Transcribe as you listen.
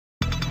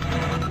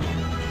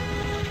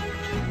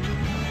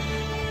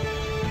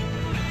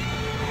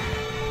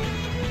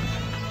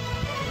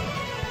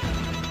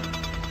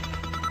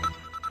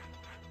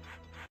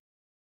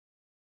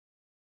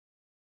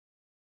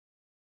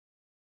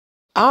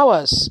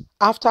Hours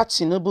after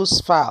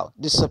Tinubu's file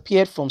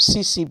disappeared from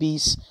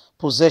Ccb's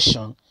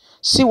possession,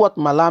 see what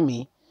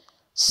Malami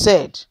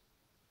said.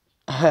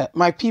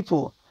 My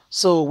people,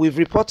 so we've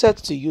reported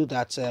to you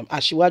that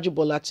Asiwaju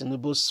Bola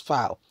Tinubu's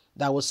file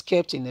that was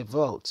kept in a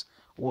vault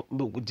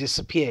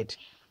disappeared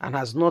and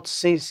has not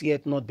since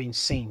yet not been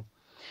seen.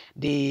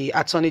 The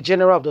Attorney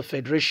General of the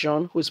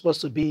Federation, who is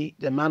supposed to be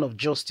the man of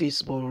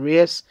justice, but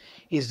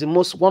is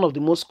one of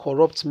the most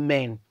corrupt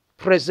men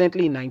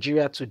presently in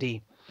Nigeria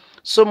today.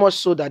 So much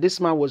so that this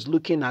man was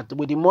looking at,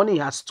 with the money he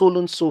has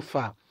stolen so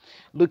far,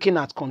 looking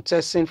at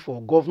contesting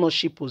for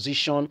governorship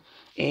position.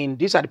 And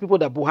these are the people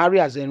that Buhari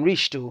has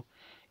enriched to,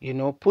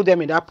 put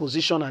them in that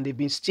position, and they've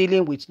been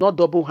stealing with not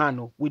double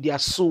hand, with their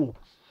soul.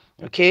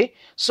 Okay,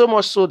 so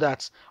much so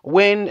that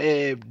when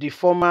the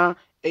former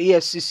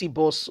EFCC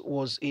boss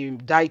was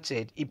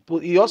indicted,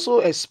 he also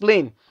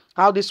explained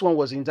how this one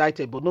was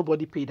indicted, but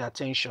nobody paid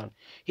attention.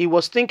 He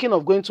was thinking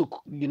of going to,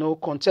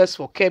 contest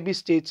for Kebbi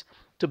State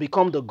to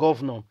become the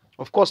governor,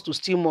 of course, to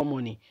steal more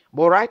money.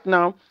 But right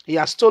now, he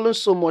has stolen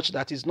so much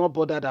that he's not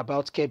bothered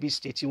about Kebbi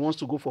State. He wants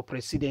to go for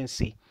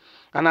presidency,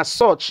 and as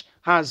such,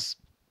 has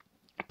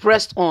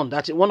pressed on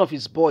that one of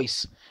his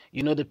boys,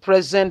 the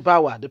present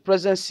Bauer, the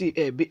present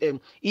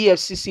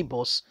EFCC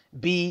boss,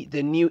 be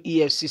the new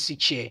EFCC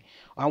chair.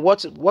 And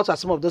what are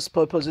some of those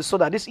purposes? So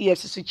that this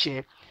EFCC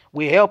chair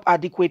will help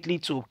adequately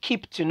to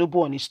keep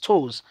Tinubu on his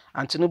toes,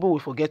 and Tinubu will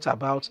forget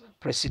about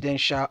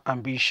presidential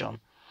ambition.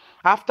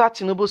 After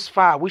Tinubu's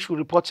file, which we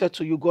reported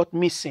to you, got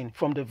missing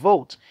from the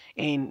vote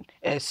in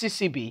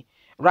CCB,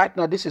 right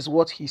now this is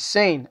what he's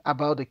saying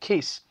about the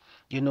case.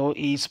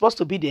 He's supposed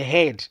to be the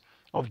head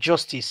of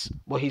justice,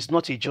 but he's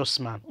not a just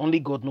man. Only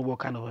God knows what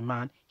kind of a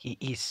man he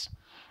is.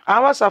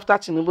 Hours after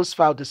Tinubu's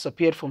file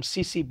disappeared from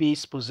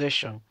CCB's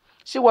possession,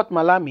 see what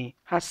Malami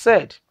has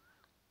said.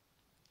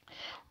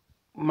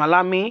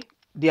 Malami,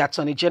 the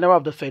Attorney General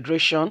of the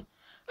Federation,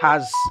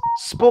 has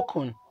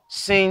spoken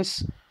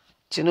since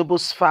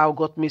Tinubu's file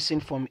got missing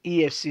from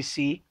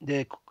EFCC,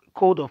 the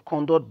Code of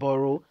Conduct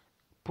Bureau,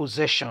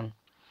 possession.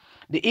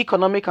 The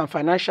Economic and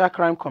Financial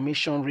Crime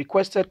Commission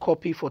requested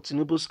copy for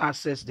Tinubu's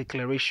assets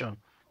declaration,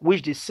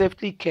 which they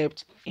safely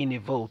kept in a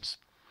vault.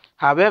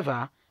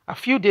 However, a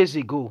few days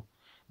ago,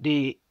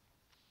 the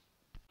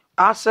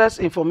access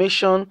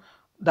information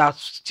that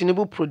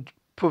Tinubu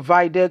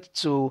provided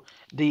to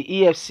the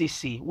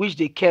EFCC, which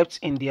they kept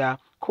in their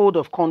Code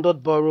of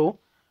Conduct Bureau,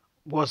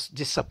 got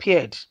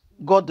disappeared.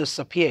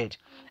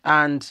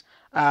 And,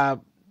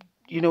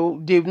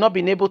 they've not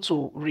been able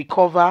to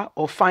recover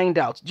or find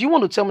out. Do you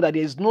want to tell me that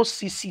there's no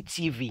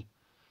CCTV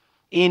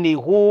in a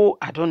whole,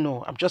 I don't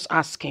know, I'm just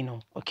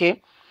asking,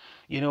 okay?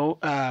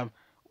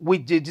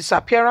 With the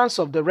disappearance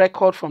of the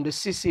record from the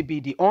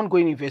CCB, the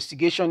ongoing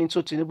investigation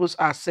into Tinubu's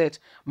asset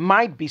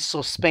might be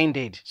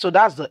suspended. So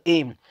that's the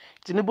aim.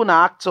 Tinubu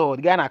na actor,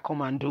 the guy na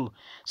commando.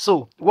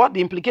 So what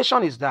the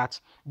implication is that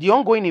the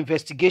ongoing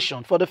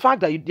investigation, for the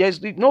fact that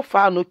there's no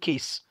file, no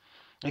case,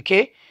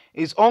 okay,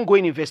 is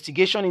ongoing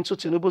investigation into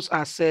Tinubu's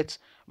assets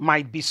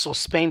might be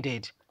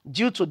suspended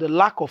due to the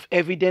lack of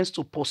evidence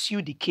to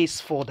pursue the case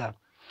further.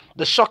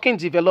 The shocking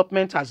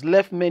development has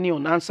left many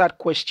unanswered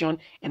questions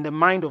in the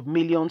mind of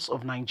millions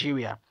of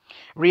Nigeria.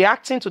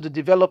 Reacting to the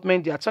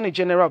development, the Attorney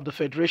General of the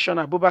Federation,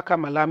 Abubakar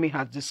Malami,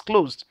 has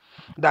disclosed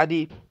that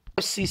the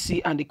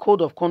FCC and the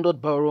Code of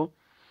Conduct Bureau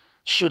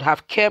should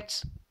have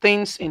kept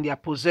things in their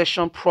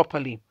possession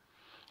properly.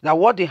 That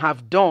what they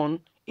have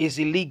done is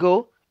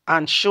illegal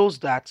and shows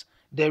that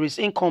there is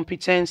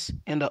incompetence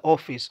in the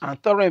office,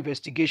 and thorough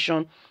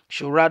investigation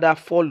should rather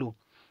follow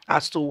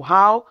as to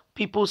how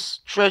people's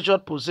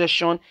treasured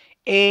possession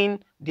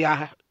in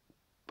their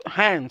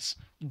hands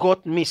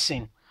got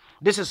missing.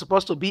 This is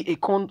supposed to be a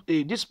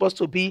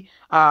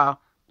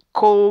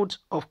code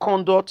of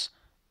conduct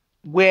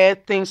where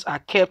things are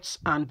kept,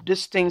 and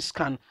these things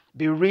can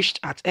be reached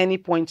at any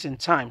point in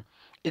time.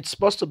 It's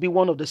supposed to be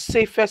one of the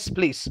safest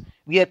places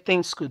where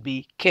things could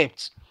be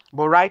kept.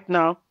 But right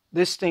now,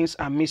 these things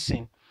are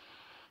missing.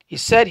 He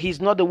said he's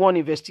not the one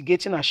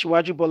investigating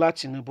Asiwaju Bola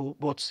Tinubu,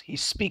 but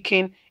he's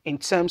speaking in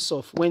terms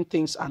of when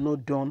things are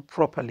not done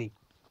properly.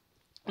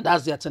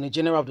 That's the Attorney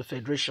General of the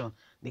Federation.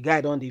 The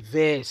guy on the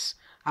verse.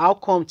 How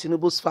come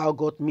Tinubu's file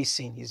got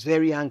missing? He's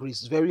very angry.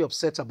 He's very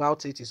upset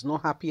about it. He's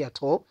not happy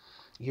at all.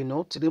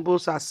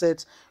 Tinubu's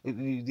assets,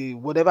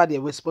 whatever they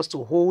were supposed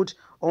to hold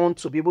on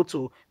to be able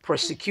to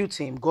prosecute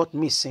him, got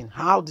missing.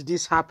 How did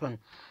this happen?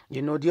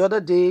 The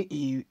other day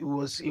he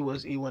was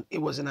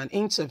in an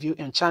interview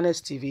on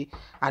Channels TV,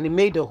 and he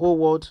made the whole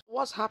world.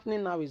 What's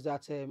happening now is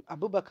that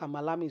Abubakar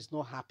Malami is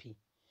not happy.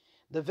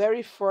 The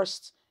very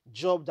first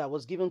job that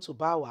was given to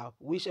Bawa,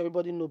 which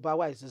everybody know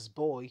Bawa is his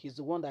boy, he's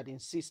the one that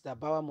insists that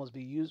Bawa must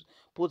be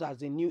put as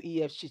the new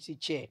EFCC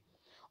chair.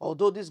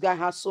 Although this guy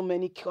has so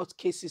many court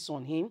cases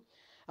on him,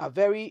 a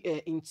very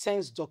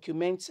intense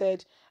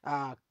documented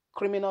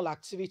criminal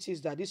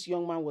activities that this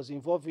young man was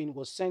involved in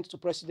was sent to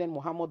President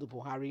Muhammadu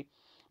Buhari.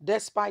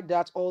 Despite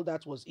that, all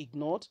that was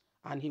ignored,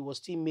 and he was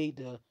still made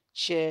the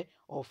chair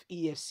of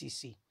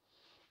EFCC.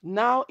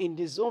 Now, in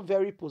his own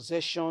very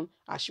possession,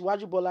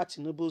 Asiwaju Bola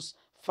Tinubu's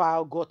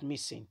file got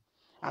missing.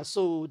 And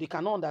so they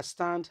cannot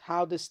understand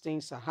how these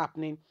things are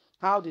happening.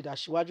 How did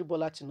Asiwaju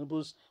Bola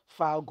Tinubu's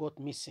file got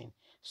missing?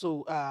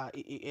 So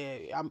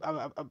Abubakar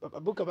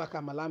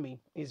Malami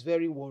is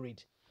very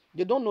worried.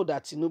 They don't know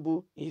that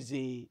Tinubu is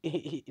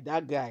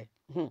that guy.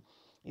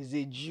 Is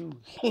a Jew.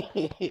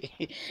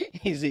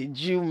 He's a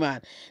Jew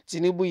man.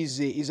 Tinubu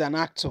is an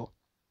actor.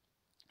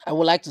 I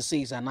would like to say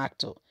he's an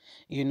actor,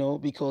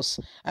 because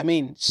I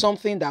mean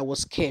something that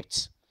was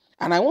kept,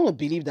 and I want to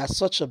believe that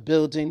such a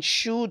building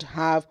should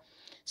have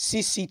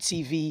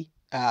CCTV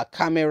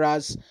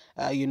cameras,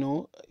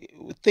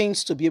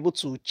 things to be able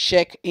to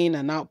check in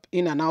and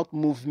out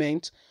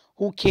movement,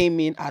 who came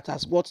in at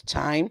what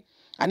time,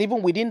 and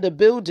even within the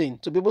building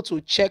to be able to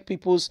check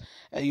people's,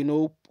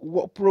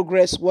 what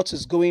progress, what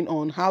is going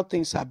on, how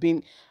things have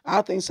been,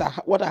 how things are,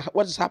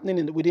 what is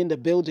happening within the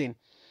building.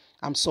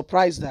 I'm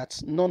surprised that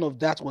none of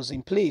that was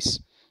in place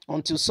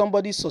until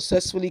somebody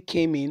successfully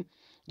came in,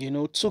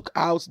 took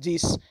out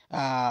these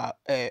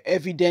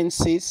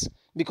evidences,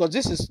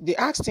 because they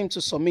asked him to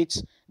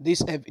submit they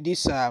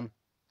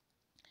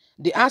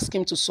asked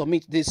him to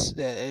submit this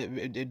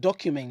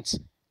document,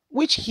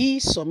 which he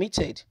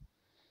submitted.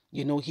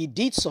 He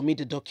did submit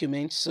the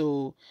document.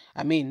 So,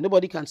 I mean,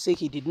 nobody can say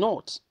he did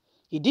not.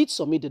 He did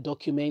submit the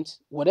document.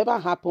 Whatever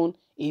happened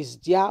is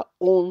their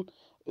own,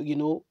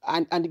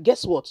 and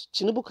guess what?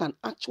 Tinubu can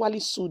actually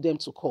sue them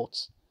to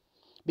court,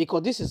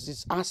 because this is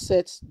his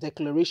assets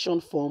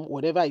declaration form,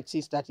 whatever it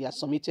is that he has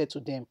submitted to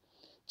them.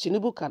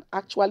 Tinubu can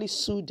actually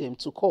sue them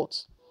to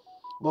court.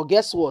 But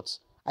guess what?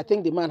 I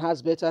think the man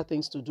has better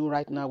things to do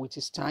right now with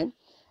his time.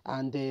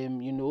 And,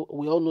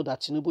 we all know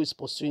that Tinubu is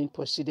pursuing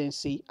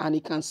presidency. And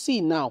he can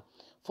see now,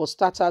 for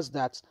starters,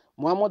 that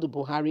Muhammadu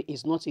Buhari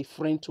is not a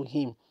friend to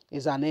him,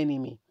 is an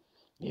enemy.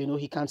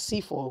 He can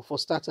see for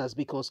starters,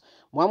 because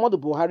Muhammadu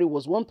Buhari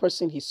was one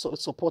person he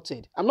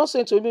supported. I'm not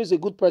saying Tinubu is a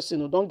good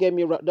person. Don't get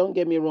me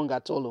wrong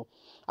at all.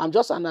 I'm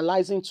just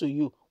analyzing to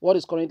you what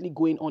is currently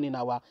going on in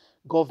our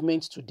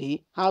government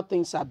today, how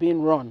things are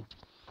being run.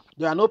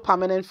 There are no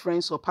permanent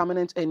friends or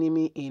permanent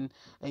enemy in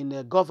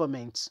the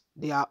government.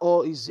 They are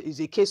all is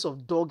a case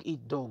of dog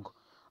eat dog.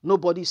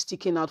 Nobody's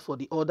sticking out for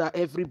the other.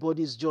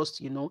 Everybody's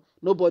just,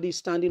 nobody's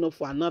standing up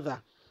for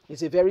another.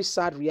 It's a very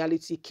sad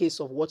reality case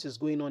of what is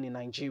going on in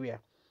Nigeria.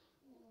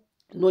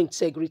 No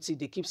integrity.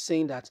 They keep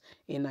saying that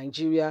in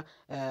Nigeria,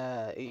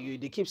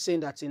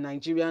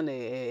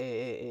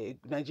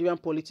 Nigerian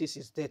politics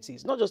is dirty.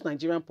 It's not just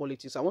Nigerian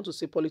politics. I want to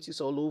say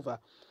politics all over,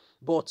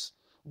 but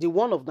the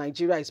one of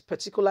Nigeria is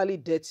particularly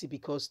dirty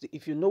because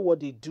if you know what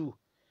they do,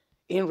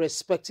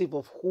 irrespective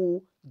of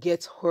who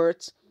gets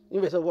hurt,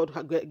 irrespective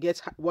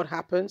of what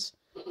happens,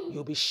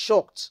 you'll be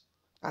shocked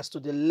as to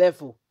the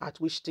level at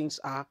which things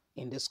are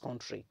in this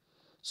country.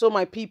 So,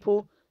 my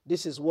people,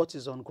 this is what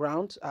is on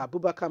ground.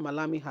 Abubakar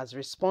Malami has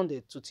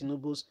responded to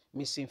Tinubu's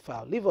missing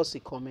file. Leave us a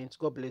comment.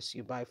 God bless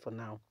you. Bye for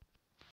now.